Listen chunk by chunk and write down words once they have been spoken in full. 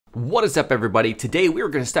What is up, everybody? Today we are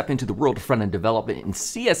going to step into the world of front-end development in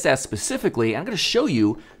CSS specifically. I'm going to show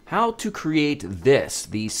you how to create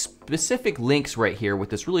these specific links right here with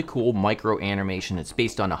this really cool micro animation. It's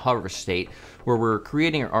based on a hover state where we're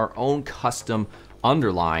creating our own custom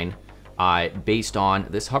underline based on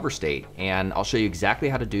this hover state. And I'll show you exactly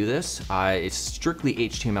how to do this. It's strictly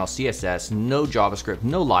HTML, CSS, no JavaScript,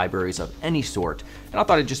 no libraries of any sort. And I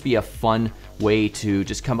thought it'd just be a fun way to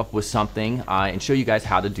just come up with something and show you guys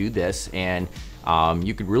how to do this. And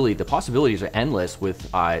you could really, the possibilities are endless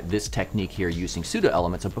with this technique here using pseudo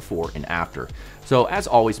elements of before and after. So as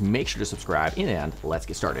always, make sure to subscribe and let's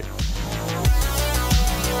get started.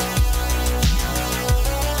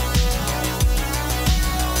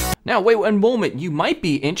 Now, wait one moment, you might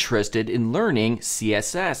be interested in learning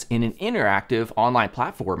CSS in an interactive online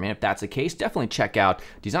platform. And if that's the case, definitely check out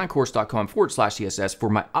designcourse.com/CSS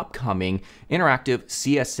for my upcoming interactive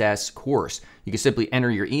CSS course. You can simply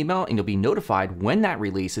enter your email and you'll be notified when that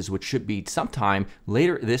releases, which should be sometime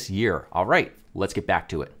later this year. All right, let's get back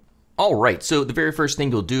to it. All right, so the very first thing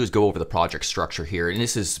you'll do is go over the project structure here. And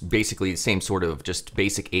this is basically the same sort of just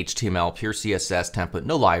basic HTML, pure CSS template,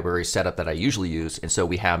 no library setup that I usually use. And so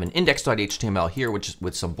we have an index.html here, which is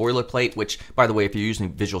with some boilerplate, which, by the way, if you're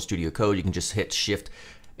using Visual Studio Code, you can just hit Shift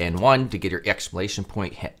and 1 to get your exclamation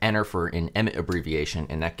point, hit enter for an Emmet abbreviation,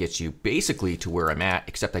 and that gets you basically to where I'm at,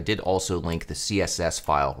 except I did also link the CSS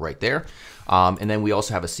file right there. And then we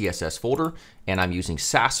also have a CSS folder, and I'm using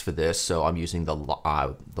Sass for this, so I'm using the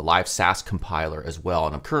live Sass compiler as well,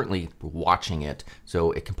 and I'm currently watching it,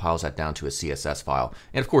 so it compiles that down to a CSS file.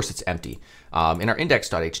 And of course, it's empty. And our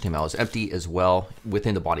index.html is empty as well,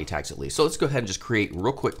 within the body tags at least. So let's go ahead and just create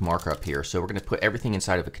real quick markup here. So we're going to put everything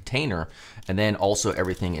inside of a container, and then also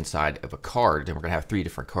everything inside of a card, and we're going to have 3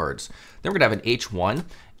 different cards. Then we're going to have an H1.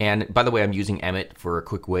 And by the way, I'm using Emmet for a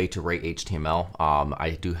quick way to write HTML.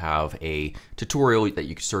 I do have a tutorial that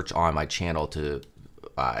you can search on my channel to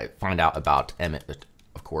find out about Emmet,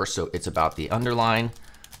 of course. So it's about the underline,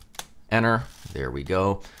 enter, there we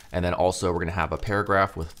go. And then also we're gonna have a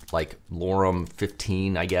paragraph with like lorem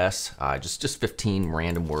 15, I guess, just 15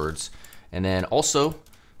 random words. And then also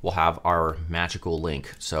we'll have our magical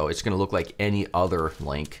link. So it's gonna look like any other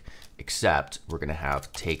link, except we're gonna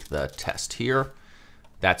have take the test here.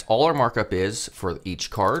 That's all our markup is for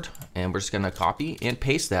each card, and we're just gonna copy and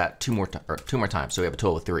paste that two more times. So we have a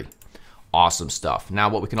total of 3. Awesome stuff. Now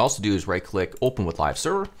what we can also do is right click, open with live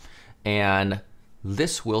server, and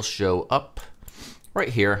this will show up right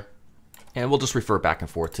here, and we'll just refer back and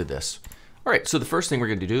forth to this. All right, so the first thing we're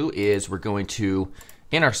gonna do is we're going to,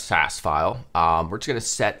 in our Sass file, we're just gonna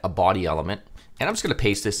set a body element, and I'm just gonna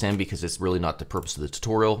paste this in because it's really not the purpose of the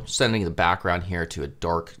tutorial. Sending the background here to a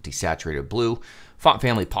dark desaturated blue. Font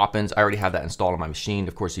family Poppins, I already have that installed on my machine.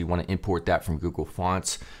 Of course, you want to import that from Google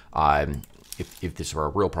Fonts if this were a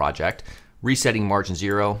real project. Resetting margin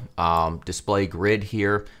 0, display grid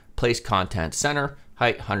here, place content center,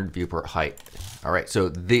 height 100 viewport height. All right, so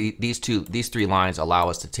these 3 lines allow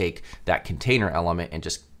us to take that container element and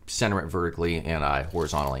just center it vertically and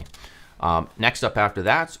horizontally. Next up after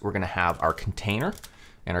that, we're going to have our container,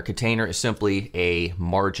 and our container is simply a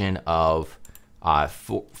margin of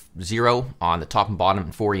 0 on the top and bottom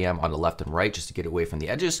and 4em on the left and right, just to get away from the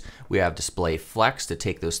edges. We have display flex to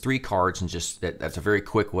take those 3 cards and just, that's a very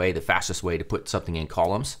quick way, the fastest way to put something in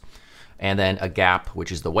columns. And then a gap,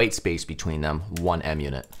 which is the white space between them, 1 em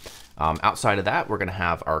unit. Outside of that, we're gonna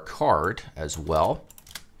have our card as well.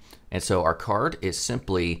 And so our card is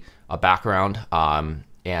simply a background,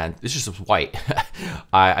 and this is just white.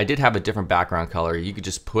 I did have a different background color. You could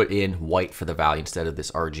just put in white for the value instead of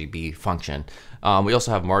this RGB function. We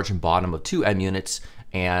also have margin bottom of 2 em units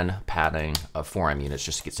and padding of 4 em units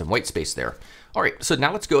just to get some white space there. All right, so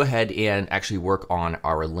now let's go ahead and actually work on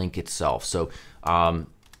our link itself. So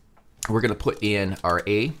we're gonna put in our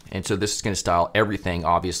A, and so this is gonna style everything,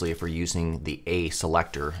 obviously, if we're using the A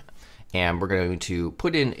selector. And we're going to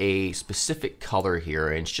put in a specific color here,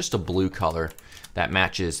 and it's just a blue color that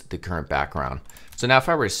matches the current background. So now if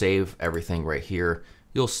I were to save everything right here,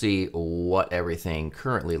 you'll see what everything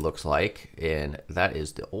currently looks like, and that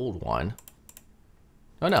is the old one.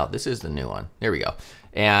 Oh no, this is the new one. There we go.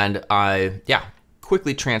 And I,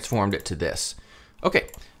 quickly transformed it to this. Okay,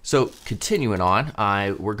 so continuing on,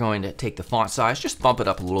 we're going to take the font size, just bump it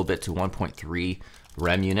up a little bit to 1.3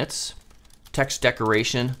 rem units. Text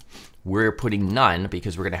decoration, we're putting none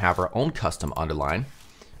because we're going to have our own custom underline.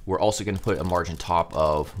 We're also going to put a margin top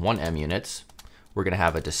of 1 em units. We're going to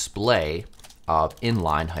have a display of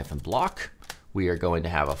inline-block. We are going to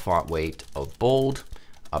have a font weight of bold,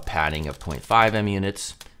 a padding of 0.5 em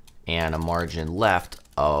units, and a margin left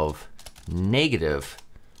of negative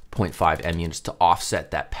 0.5 em units to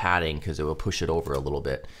offset that padding because it will push it over a little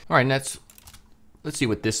bit. All right, let's see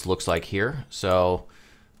what this looks like here. So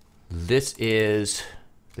this is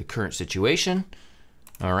the current situation.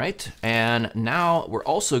 All right, and now we're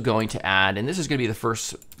also going to add, and this is going to be the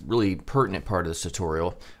first really pertinent part of this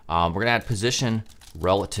tutorial, we're going to add position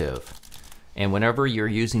relative. And whenever you're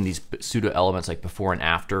using these pseudo elements like before and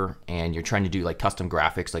after, and you're trying to do like custom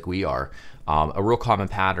graphics like we are, a real common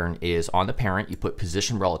pattern is on the parent, you put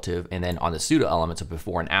position relative, and then on the pseudo elements of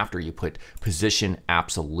before and after, you put position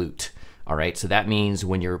absolute. All right, so that means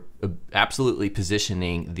when you're absolutely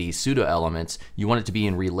positioning the pseudo elements, you want it to be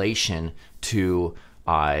in relation to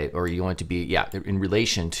or you want it to be, in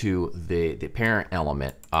relation to the parent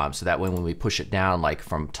element. So that way when we push it down, like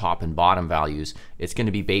from top and bottom values, it's going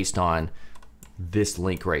to be based on this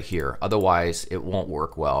link right here. Otherwise, it won't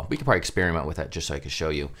work well. We could probably experiment with that just so I could show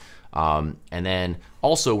you. And then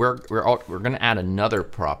also we're going to add another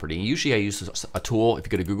property. Usually I use a tool. If you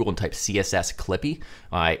go to Google and type CSS Clippy,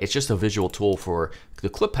 it's just a visual tool for the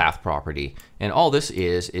clip path property. And all this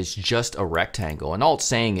is just a rectangle. And all it's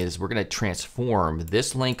saying is we're going to transform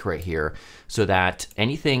this link right here so that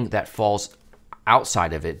anything that falls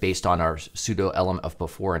outside of it based on our pseudo element of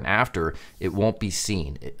before and after, it won't be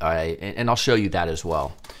seen. And I'll show you that as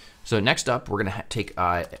well. So next up, we're going to take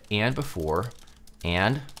and before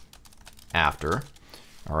and after.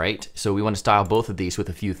 All right, so we want to style both of these with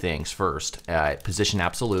a few things. First, position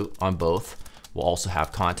absolute on both. We'll also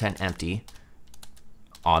have content empty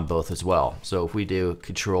on both as well. So if we do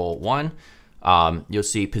control 1, you'll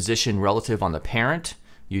see position relative on the parent.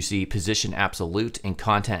 You see position absolute and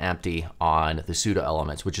content empty on the pseudo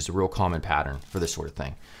elements, which is a real common pattern for this sort of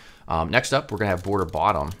thing. Next up, we're going to have border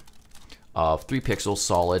bottom of 3 pixels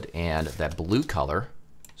solid and that blue color.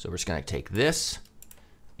 So we're just going to take this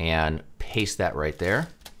and paste that right there.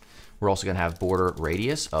 We're also going to have border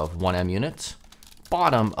radius of 1 em units,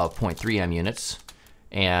 bottom of 0.3 em units,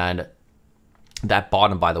 and that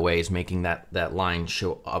bottom, by the way, is making that line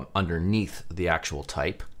show up underneath the actual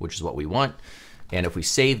type, which is what we want. And if we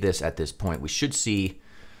save this at this point, we should see,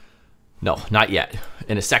 no, not yet.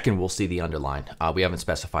 In a second, we'll see the underline. We haven't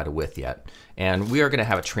specified a width yet. And we are going to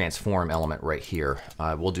have a transform element right here.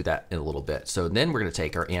 We'll do that in a little bit. So then we're going to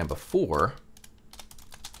take our and before.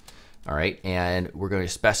 All right, and we're going to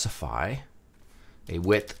specify a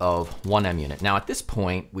width of 1 em unit. Now at this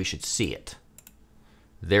point, we should see it.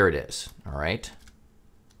 There it is, all right?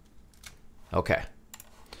 Okay,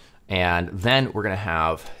 and then we're gonna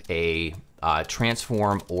have a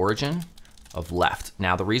transform origin of left.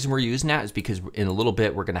 Now the reason we're using that is because in a little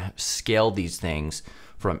bit, we're gonna scale these things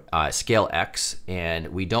from scale X, and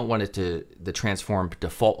we don't want it to, the transform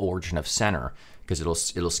default origin of center, because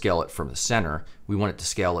it'll scale it from the center. We want it to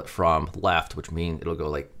scale it from left, which means it'll go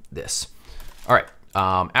like this. All right,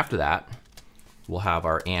 after that, we'll have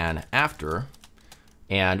our and after.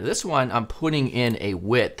 And this one, I'm putting in a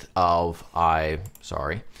width of,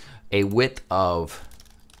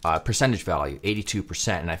 percentage value,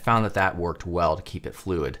 82%. And I found that worked well to keep it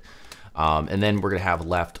fluid. And then we're gonna have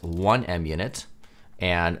left 1 em unit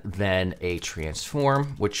and then a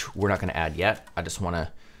transform, which we're not gonna add yet. I just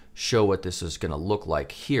wanna show what this is gonna look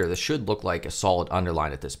like here. This should look like a solid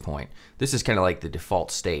underline at this point. This is kind of like the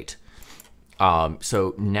default state.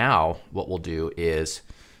 So now what we'll do is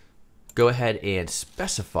go ahead and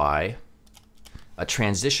specify a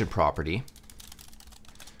transition property,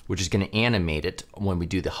 which is going to animate it when we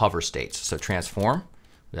do the hover states. So transform,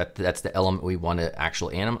 that's the element we want to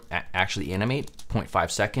actually animate,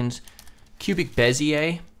 0.5 seconds. Cubic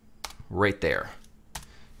Bezier, right there,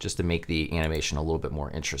 just to make the animation a little bit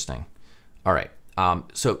more interesting. All right,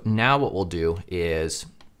 so now what we'll do is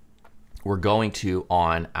we're going to,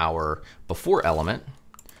 on our before element,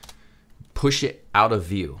 push it out of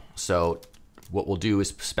view. So what we'll do is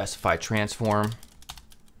specify transform,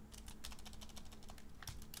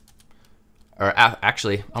 or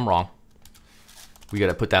actually, I'm wrong. We got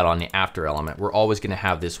to put that on the after element. We're always going to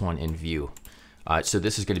have this one in view. So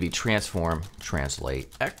this is going to be transform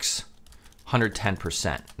translate X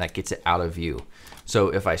 110%. That gets it out of view. So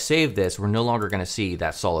if I save this, we're no longer going to see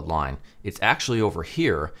that solid line. It's actually over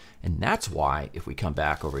here, and that's why if we come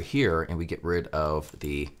back over here and we get rid of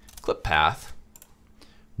the clip path,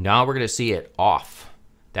 now we're going to see it off.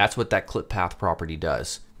 That's what that clip path property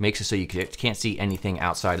does. Makes it so you can't see anything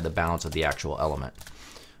outside of the bounds of the actual element.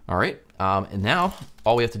 All right, and now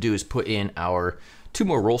all we have to do is put in our 2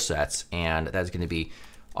 more rule sets, and that's going to be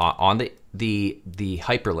on the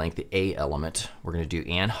hyperlink, the A element. We're going to do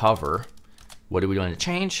and hover. What are we going to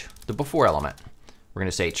change? The before element. We're going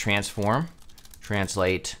to say transform,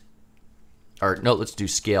 translate, or no, let's do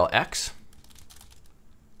scale X.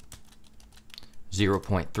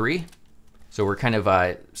 0.3. So we're kind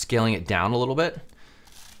of scaling it down a little bit.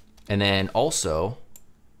 And then also,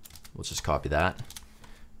 let's just copy that.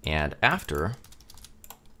 And after,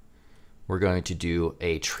 we're going to do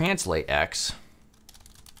a translate X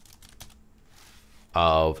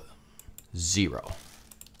of 0.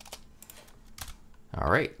 All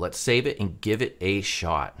right, let's save it and give it a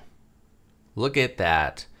shot. Look at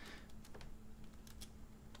that.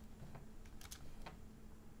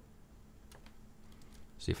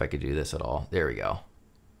 See if I could do this at all. There we go.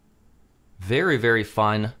 Very, very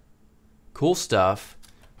fun, cool stuff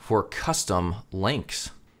for custom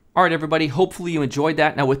links. All right, everybody, hopefully you enjoyed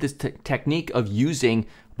that. Now with this technique of using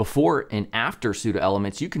before and after pseudo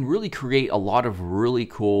elements, you can really create a lot of really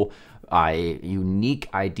cool, unique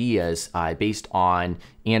ideas based on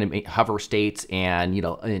hover states and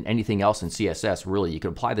and anything else in CSS. Really, you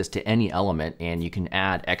can apply this to any element and you can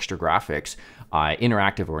add extra graphics,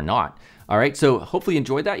 interactive or not. All right, so hopefully you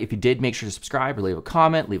enjoyed that. If you did, make sure to subscribe or leave a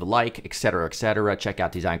comment, leave a like, etc., etc. Check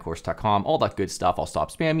out designcourse.com, all that good stuff. I'll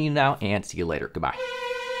stop spamming you now and see you later. Goodbye.